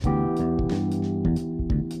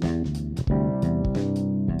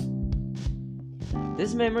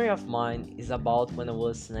This memory of mine is about when I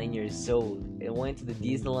was 9 years old and went to the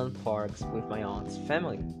Disneyland parks with my aunt's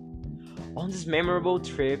family. On this memorable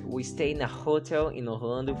trip, we stayed in a hotel in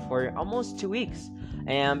Orlando for almost 2 weeks.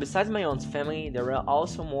 And besides my aunt's family, there were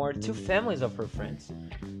also more two families of her friends.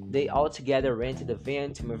 They all together rented a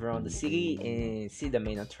van to move around the city and see the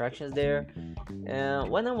main attractions there. And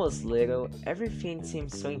when I was little, everything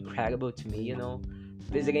seemed so incredible to me.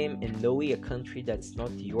 Visiting and knowing a country that's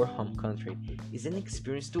not your home country is an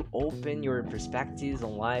experience to open your perspectives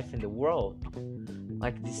on life and the world.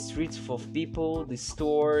 Like the streets full of people, the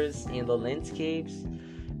stores, and the landscapes.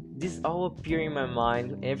 These all appear in my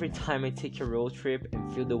mind every time I take a road trip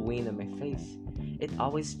and feel the wind on my face. It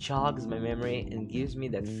always jogs my memory and gives me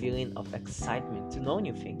that feeling of excitement to know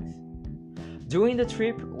new things. During the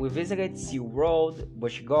trip, we visited SeaWorld,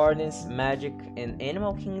 Busch Gardens, Magic and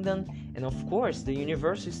Animal Kingdom, and of course the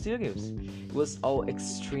Universal Studios. It was all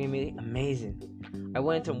extremely amazing. I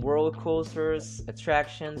went on roller coasters,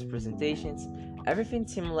 attractions, presentations. Everything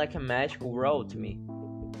seemed like a magical world to me.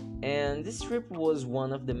 And this trip was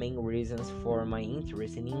one of the main reasons for my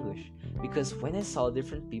interest in English, because when I saw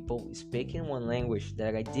different people speaking one language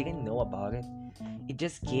that I didn't know about it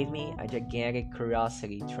just gave me a gigantic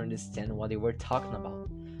curiosity to understand what they were talking about.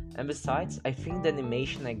 And besides, I think the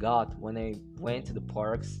animation I got when I went to the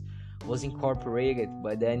parks was incorporated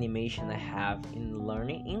by the animation I have in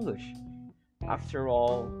learning English. After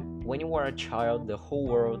all, when you are a child, the whole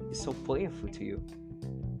world is so playful to you.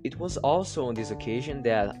 It was also on this occasion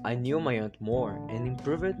that I knew my aunt more and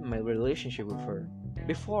improved my relationship with her.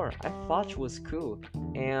 Before, I thought she was cool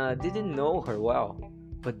and I didn't know her well,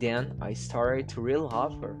 but then I started to really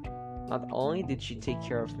love her. Not only did she take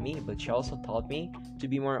care of me, but she also taught me to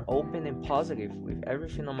be more open and positive with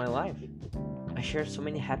everything in my life. I share so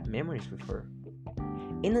many happy memories with her.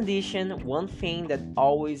 In addition, one thing that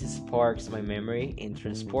always sparks my memory and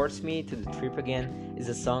transports me to the trip again is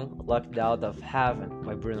the song Locked Out of Heaven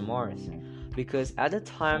by Bruno Mars. Because at the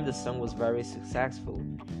time the song was very successful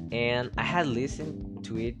and I had listened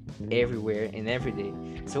to it everywhere and every day.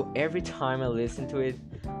 So every time I listen to it,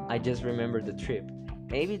 I just remember the trip.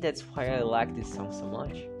 Maybe that's why I like this song so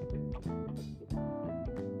much.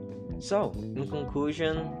 So, in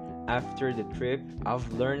conclusion, after the trip,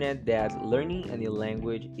 I've learned that learning a new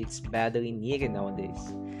language is badly needed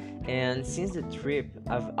nowadays. And since the trip,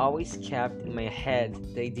 I've always kept in my head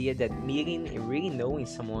the idea that meeting and really knowing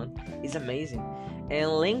someone is amazing. And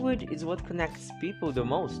language is what connects people the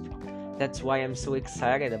most. That's why I'm so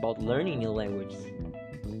excited about learning new languages.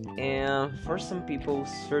 And for some people,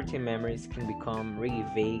 certain memories can become really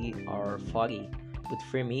vague or foggy. But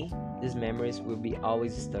for me, these memories will be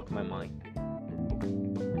always stuck in my mind.